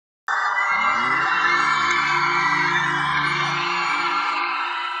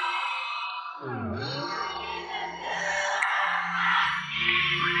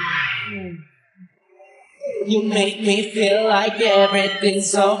You make me feel like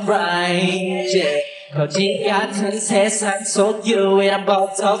everything's alright. Yeah. 거지 같은 세상 속 you and a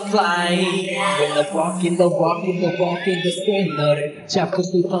butterfly. When I walk in the screen 너를 잡고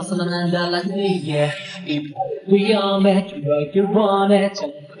싶어서 난 안 달랐니. Yeah. 이 위험해 그렇게 원해 좀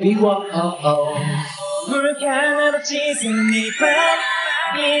비워. 불가능한 짓은 이 밤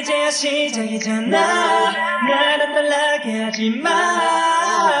이제야 시작이잖아. 나를 떠나게 하지 마.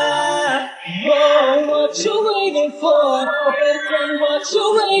 Oh, what you waiting for? Oh, baby, tell me what you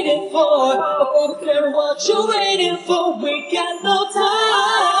waiting for? Oh, baby, tell me what you waiting for? We got no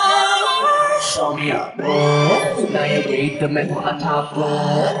time. Show me up, 나의 리듬에 와타보.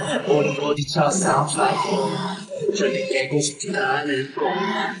 우린 부딪혀 sounds like 절대 깨고 싶진 않은 꿈.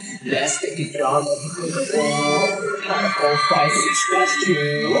 Let's take it from the 하나, 4, 5, 6, 7,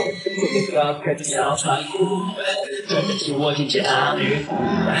 8 그대가 그래도 sounds like 절대 지워지지 않을 꿈.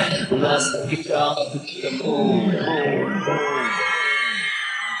 Let's take it from the moon.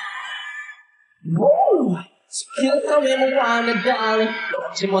 스피드가 왜 뭐하는 darling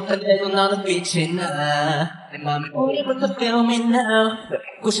놓지 못한데도 너는 빛이 나. 내 맘에 우리부터 feel me now.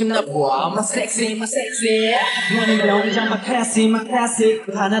 뵙고 싶나 봐 my sexy 너는 영장 my classy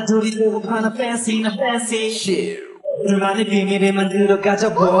하나 둘이 들고 하나 fancy 나 fancy 둘만의 비밀을 만들어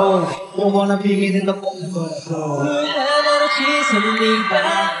가자고 영원한 비밀은 너 뽑는 거라고. 하나로 지새는 네 밤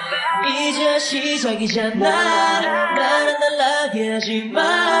이제 시작이잖아. 나는 날라게 하지 마.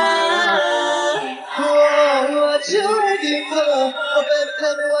 What you waiting for? Oh baby,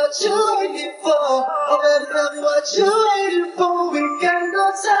 tell me what you waiting for? Oh baby, tell me what you waiting for? We got no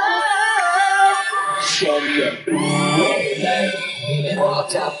time. Show me a blue,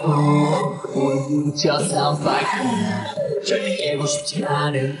 what a fool. You just sound like fool. 절대 깨고 싶지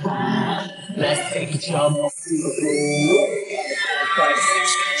않은 꿈. Let's take it from the blue. 5,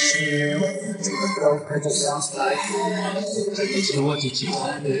 6, 7 it sounds like 절대 지워지지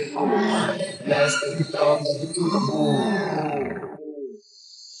않을 꿈. Let's take it from the to the moon.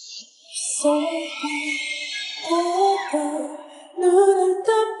 눈을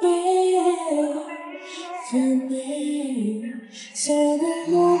떠빼 Feel me 새를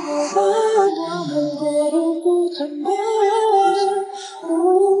넘어가면 그대로 보자마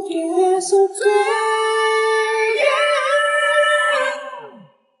우린 계속돼.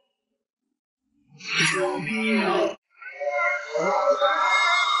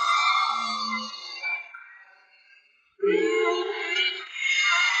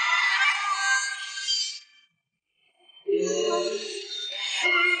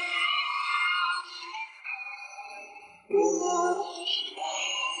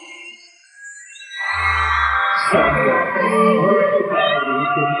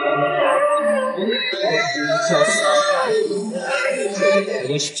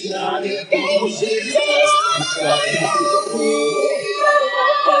 깨고 싶지 않은 깨고 싶지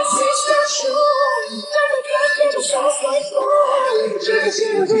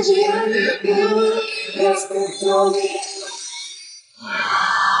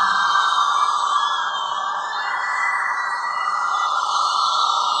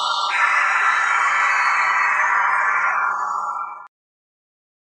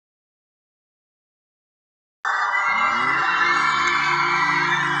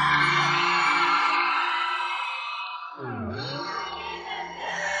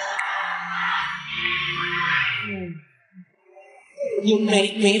You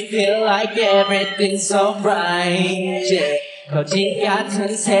make me feel like everything's alright. Yeah. 거지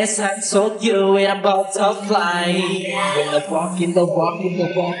같은 세상 속 you and a butterfly. When I walk in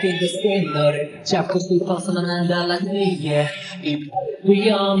the screen 너를 잡고 싶어서 난 안 달랐니. Yeah. 이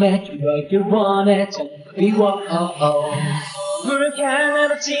위험해 그렇게 원해 좀 비워.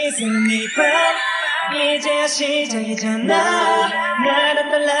 불가능한 짓은 이 밤 이제야 시작이잖아.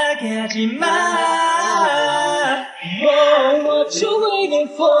 나를 떠나게 하지 마. Oh, what you waiting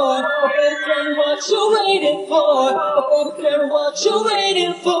for? Oh, baby, tell me what you waiting for? Oh, baby, tell me what you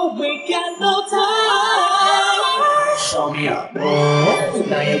waiting for? We got no time. Show me up,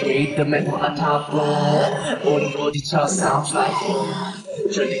 나의 리듬에 와타보. 우린 부딪혀 sounds like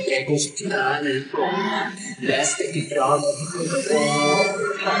절대 깨고 싶진 않은 꿈. Let's take it from the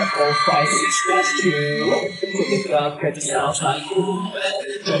하나, 4, 5, 6, 7 그대가 그래도 sounds like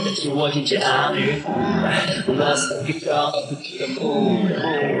절대 지워지지 않을 꿈. Let's take it from the moon.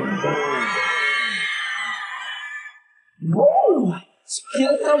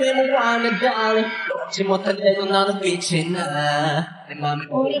 스피드가 왜 뭐하는 darling 놓지 못한데도 너는 빛이 나. 내 맘에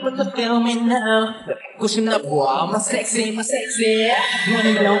우리부터 feel me now. 뵙고 싶나 봐 my sexy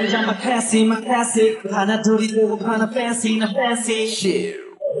너는 영장 my classy 하나 둘이 들고 하나 fancy 나 fancy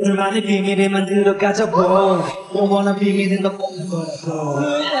둘만의 비밀을 만들어 가져본 원한 비밀은 너 뽑는 거라고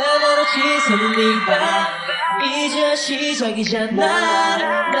하나로 지새는 네가 이제 시작이잖아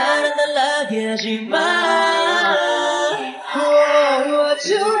나는 날라게 하지마 What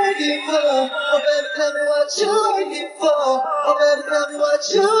you waiting for? Oh baby tell me what you waiting for Oh baby tell me what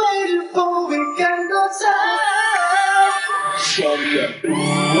you waiting for We got no time Show me your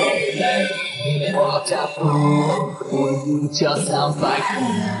What up You just sound like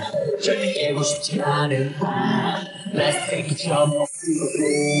절대 깨고 싶지 않은 Let's take it from the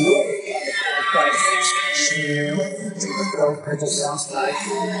It sounds like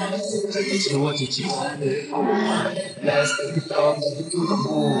절대 지워지지 않을 Let's take it from the to the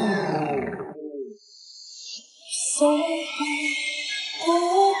moon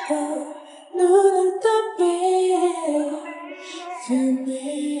눈을 떠빼 Feel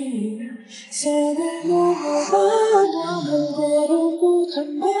me 새를 넘어가려 맘대로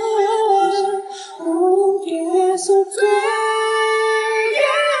보자마 우린 계속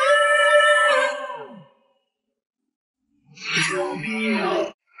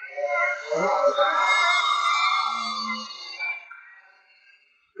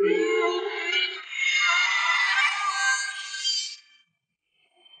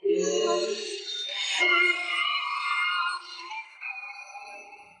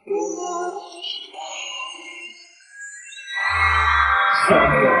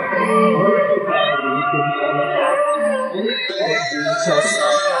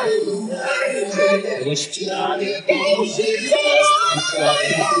되고 싶지 않은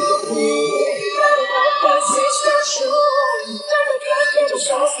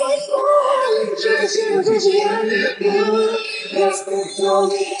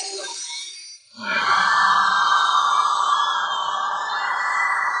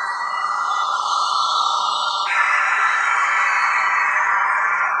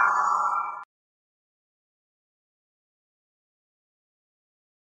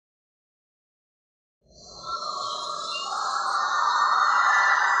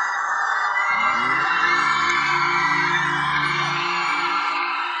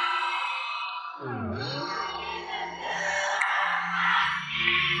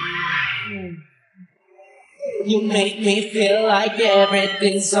You make me feel like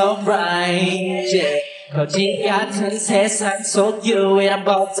everything's alright yeah. 거짓 같은 세상 속 유일한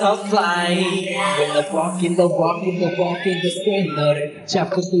butterfly When I walk in the walk in the walk in the screen 너를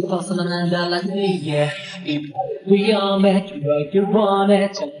잡고 싶어서 난 안 달랐니 yeah. 이 위험해 그렇게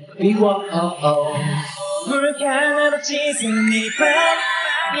원해 좀 비워 물 하나로 지새는 네밤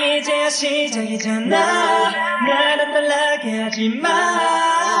이제야 시작이잖아 나는 달라게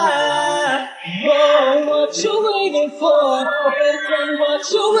하지마 Oh, what you waiting for? Oh, baby, tell me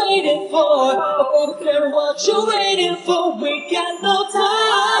what you waiting for? Oh, baby, tell me what you waiting for? We got no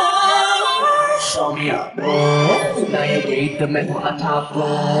time. Show me up, 나의 리듬에 올라타고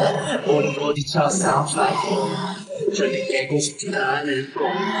우린 부딪혀 sounds like 절대 깨고 싶지 않은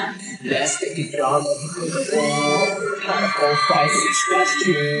Let's take it from the floor 하나, 4, 5, 6,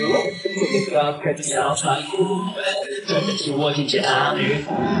 7, 8 그러니까 그래도 sounds like 절대 지워지지 않을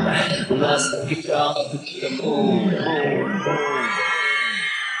Let's take it from the moon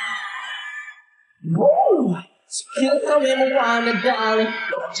스피드가 외모와는 달리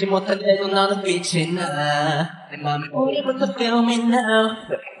먹지 못한데도 나는 빛이 나내 맘에 우리부터 feel me now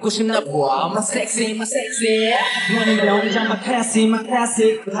뵙고 싶나 봐 my sexy 너는 영장 my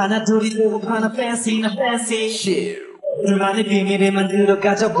classy 하나 둘이 두고 하나 fancy 나 fancy 둘만의 비밀을 만들어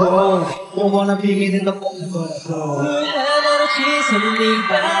가져본 원한 비밀은 너 뽑는 거라고 하나로 지새는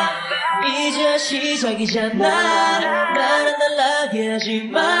네밤 이제 시작이잖아 나는 날라게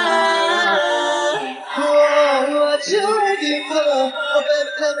하지마 What you waiting for? Oh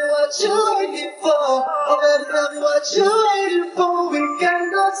baby tell me what you waiting for? Oh baby tell me what you waiting for? We got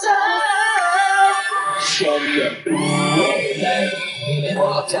no time Show me your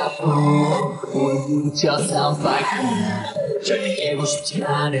What up You just sound like 절대 깨고 싶지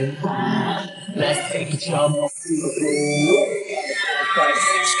않은 Let's take it from the floor 5,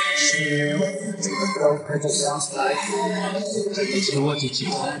 6, 7 It sounds like 절대 지워지지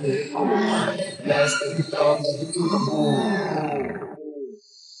않을 Let's take it from the to the moon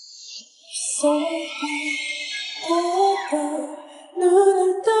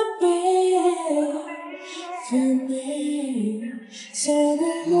눈을 떠빼 Feel me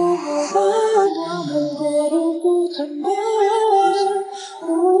새를 넘어가려 맘대로 보자마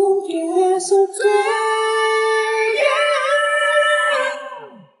우린 계속